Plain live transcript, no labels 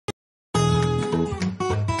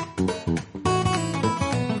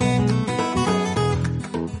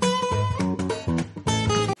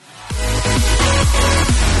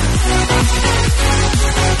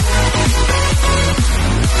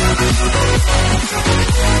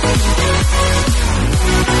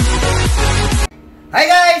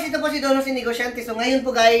Donos ni Negosyante. So ngayon po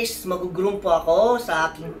guys, mag-groom po ako sa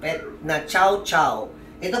aking pet na Chow Chow.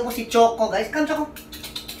 Ito po si Choco guys. Come Choco.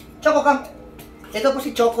 Choco come. Ito po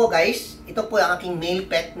si Choco guys. Ito po ang aking male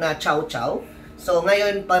pet na Chow Chow. So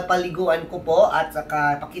ngayon papaliguan ko po at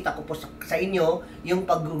saka pakita ko po sa inyo yung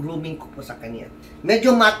pag-grooming ko po sa kanya.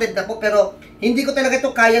 Medyo matted na po pero hindi ko talaga ito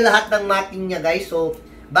kaya lahat ng matting niya guys. So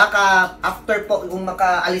baka after po kung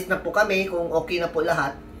makaalis na po kami, kung okay na po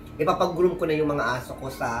lahat, ipapag-groom ko na yung mga aso ko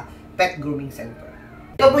sa pet grooming center.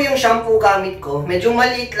 Ito po yung shampoo gamit ko. Medyo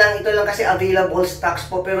maliit lang. Ito lang kasi available stocks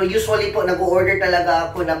po. Pero usually po nag-order talaga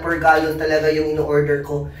ako na per gallon talaga yung in-order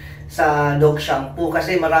ko sa dog shampoo.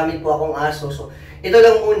 Kasi marami po akong aso. So, ito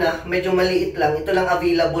lang muna. Medyo maliit lang. Ito lang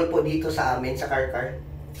available po dito sa amin sa car.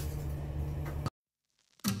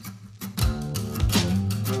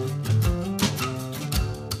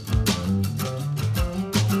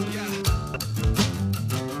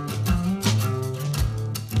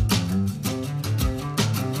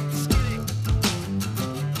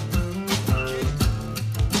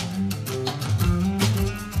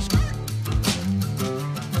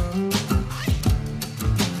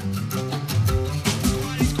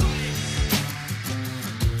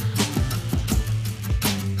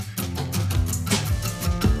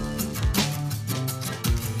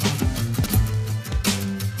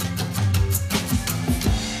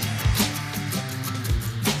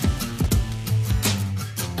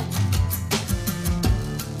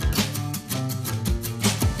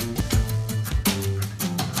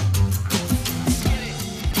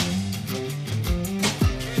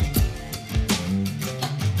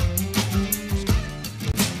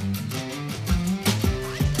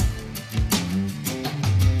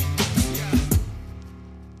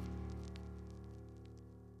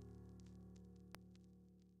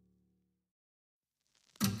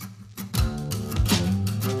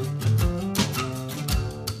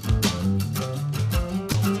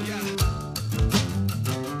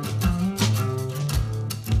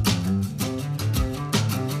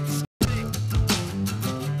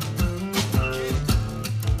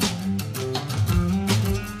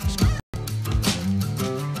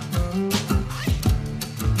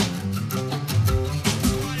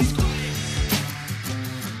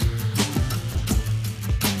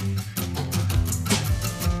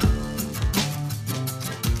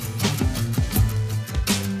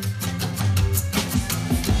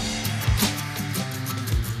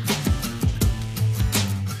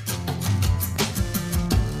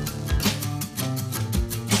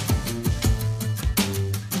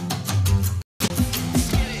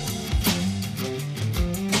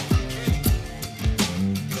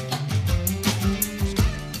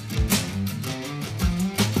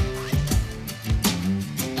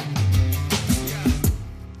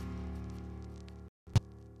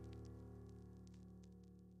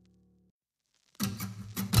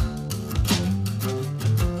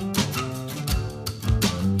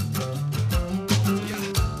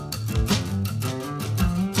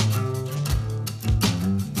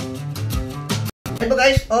 Ito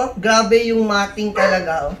guys, oh, grabe yung matting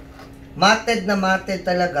talaga, oh. Matted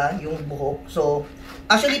talaga yung buhok. So,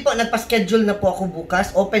 actually po, nagpa-schedule na po ako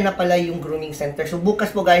bukas. Open na pala yung grooming center. So,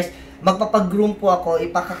 bukas po guys, magpapag-groom po ako.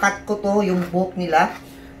 Ipakakat ko to yung buhok nila.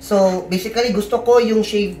 So, basically, gusto ko yung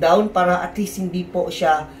shave down para at least hindi po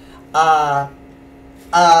siya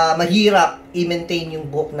mahirap i-maintain yung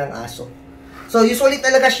buhok ng aso. So, usually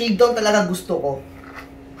talaga shave down talaga gusto ko.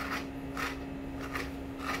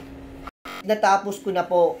 Natapos ko na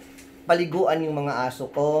po paliguan yung mga aso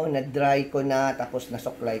ko, na-dry ko na, tapos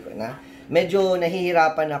nasuklay ko na. Medyo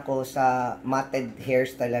nahihirapan ako sa matted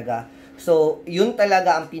hairs talaga. So, yun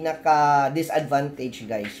talaga ang pinaka-disadvantage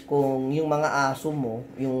guys, kung yung mga aso mo,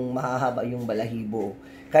 yung mahahaba yung balahibo.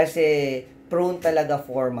 Kasi prone talaga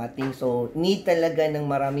for matting. So, need talaga ng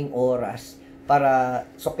maraming oras para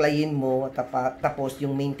suklayin mo, tapos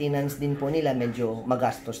yung maintenance din po nila medyo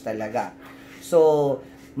magastos talaga. So,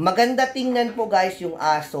 maganda tingnan po guys yung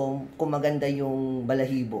aso kung maganda yung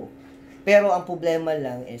balahibo. Pero ang problema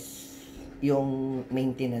lang is yung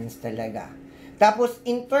maintenance talaga. Tapos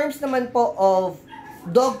in terms naman po of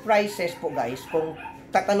dog prices po guys, kung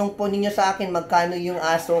tatanong po ninyo sa akin magkano yung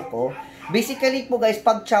aso ko, basically po guys,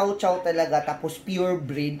 pag Chow Chow talaga, tapos pure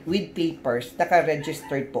breed with papers,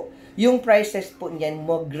 naka-registered po, yung prices po niyan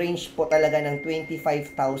mag-range po talaga ng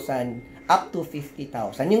 25,000 up to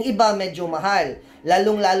 50,000. Yung iba medyo mahal.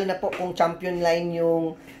 Lalong-lalo na po kung champion line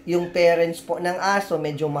yung parents po ng aso,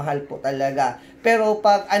 medyo mahal po talaga. Pero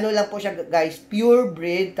pag ano lang po siya guys, pure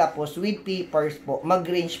breed tapos with papers po,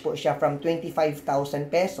 mag-range po siya from 25,000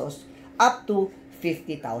 pesos up to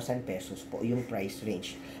 50,000 pesos po yung price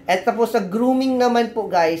range. At tapos sa grooming naman po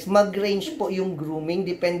guys, mag-range po yung grooming,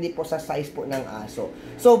 depende po sa size po ng aso.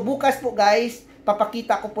 So bukas po guys,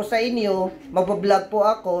 papakita ko po sa inyo, magbablog po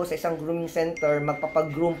ako sa isang grooming center,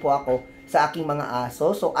 magpapag-groom po ako sa aking mga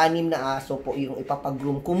aso. So 6 na aso po yung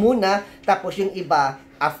ipapag-groom ko muna, tapos yung iba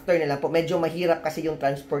after na lang po. Medyo mahirap kasi yung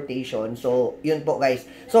transportation. So, yun po guys.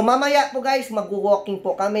 So, mamaya po guys, mag-walking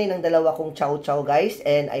po kami ng dalawa kong chow chow guys.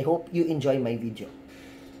 And I hope you enjoy my video.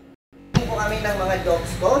 Po kami ng mga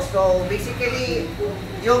dogs ko. So, basically,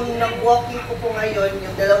 yung nag-walking ko po ngayon,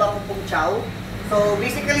 yung dalawa kong pong chow. So,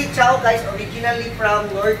 basically, chow guys, originally from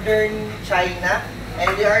northern China.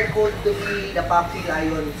 And they are called to be the puppy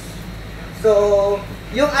lions. So,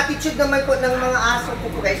 yung attitude naman po ng mga aso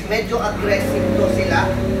ko po guys, medyo aggressive to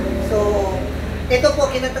sila. So, ito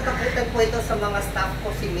po, kinatatakutan po ito sa mga staff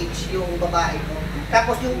ko, si Mitch, yung babae ko.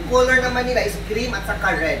 Tapos yung color naman nila is cream at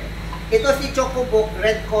saka red. Ito si Chocobook,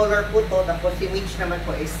 red color po to. Tapos si Mitch naman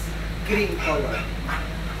po is green color.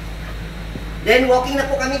 Then, walking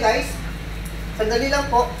na po kami guys. Sandali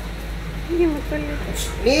lang po.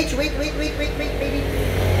 Mitch, wait, baby.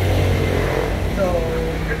 So,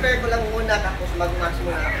 prepare ko lang muna, tapos mag-max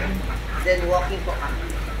muna ako. Then, walking po ako.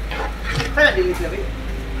 Sana delete na rin.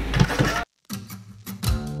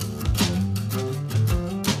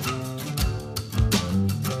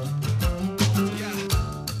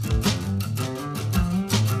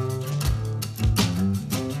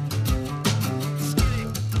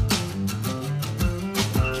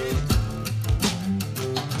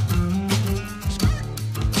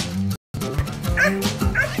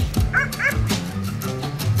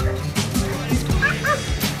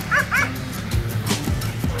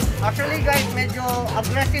 Actually guys, medyo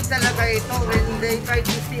aggressive talaga ito when they try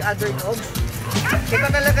to see other dogs. Ito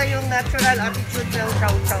talaga yung natural attitude ng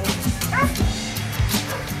Chow Chow.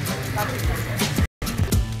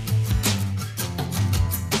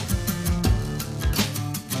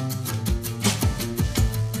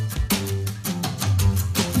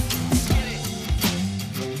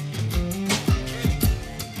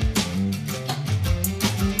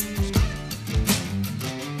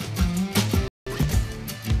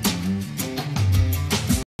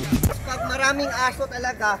 Maraming aso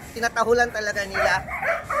talaga, tinatahulan talaga nila.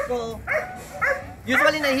 So,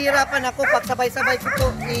 usually nahihirapan ako pag sabay-sabay ko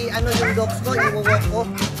po yung dogs ko, i-walk ko.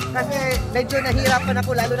 Kasi medyo nahihirapan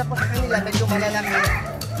ako, lalo na po sa kanila, medyo malalaki.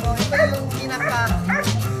 So, ito yung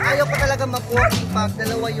ayaw ko talaga mag-walking pag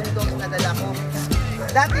dalawa yung dogs na dala ko.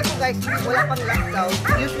 Dati po guys, wala pang lockdown.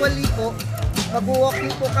 Usually po,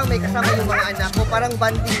 mag-walking po kami kasama yung mga anak ko. Parang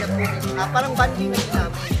banding na po. Parang banding na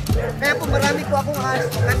namin. Kaya po marami po akong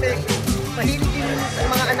aso kasi mahilig din yung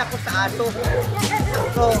mga anak ko sa aso.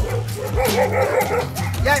 So,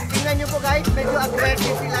 yan, tingnan nyo po guys, medyo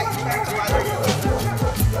aggressive sila in terms of other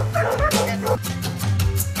dogs.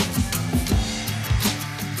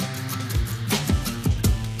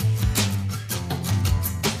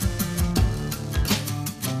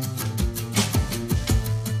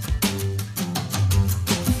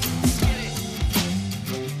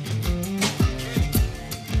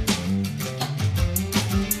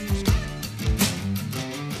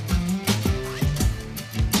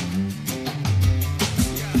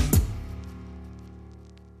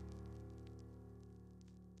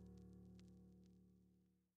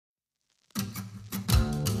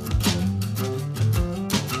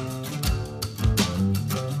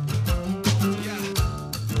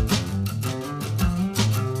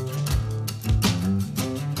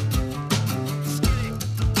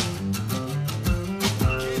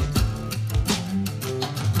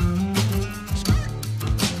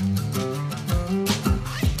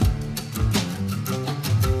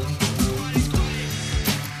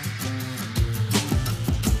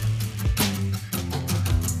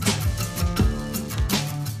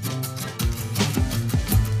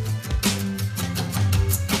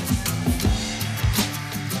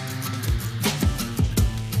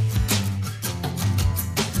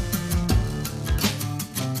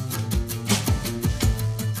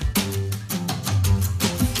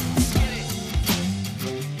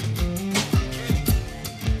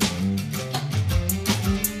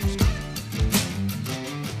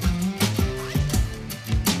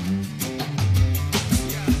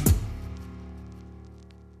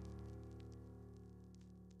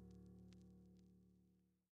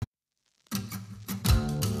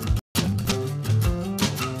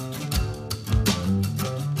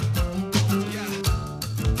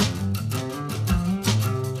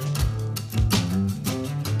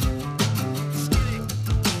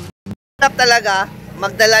 Talaga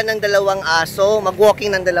magdala ng dalawang aso, mag-walking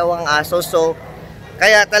ng dalawang aso. So,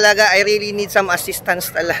 Kaya talaga, I really need some assistance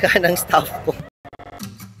talaga ng staff ko.